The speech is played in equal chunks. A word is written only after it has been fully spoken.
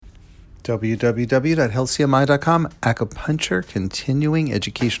www.healthcmi.com. Acupuncture, continuing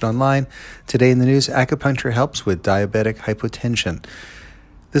education online. Today in the news, acupuncture helps with diabetic hypotension.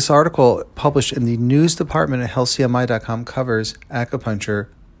 This article, published in the news department at healthcmi.com, covers acupuncture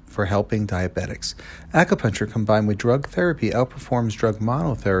for helping diabetics. Acupuncture combined with drug therapy outperforms drug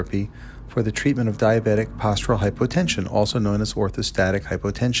monotherapy for the treatment of diabetic postural hypotension, also known as orthostatic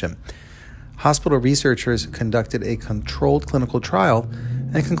hypotension. Hospital researchers conducted a controlled clinical trial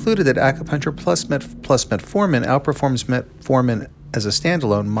and concluded that acupuncture plus metformin outperforms metformin as a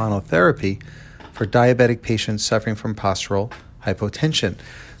standalone monotherapy for diabetic patients suffering from postural hypotension.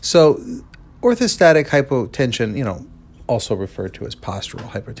 So, orthostatic hypotension, also referred to as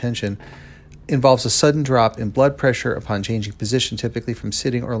postural hypertension, involves a sudden drop in blood pressure upon changing position, typically from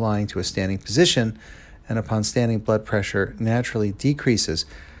sitting or lying to a standing position, and upon standing, blood pressure naturally decreases.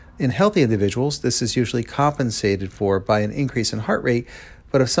 In healthy individuals, this is usually compensated for by an increase in heart rate,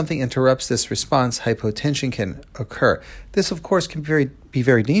 but if something interrupts this response, hypotension can occur. This, of course, can be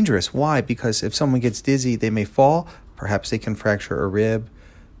very dangerous. Why? Because if someone gets dizzy, they may fall. Perhaps they can fracture a rib.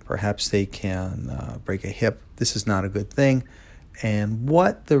 Perhaps they can break a hip. This is not a good thing. And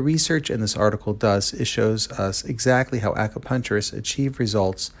what the research in this article does is shows us exactly how acupuncturists achieve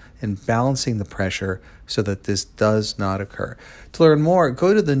results in balancing the pressure so that this does not occur. To learn more,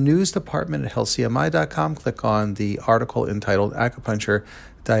 go to the news department at healthcmi.com, click on the article entitled Acupuncture,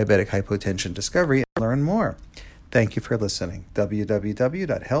 Diabetic Hypotension Discovery, and learn more. Thank you for listening.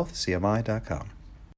 www.healthcmi.com.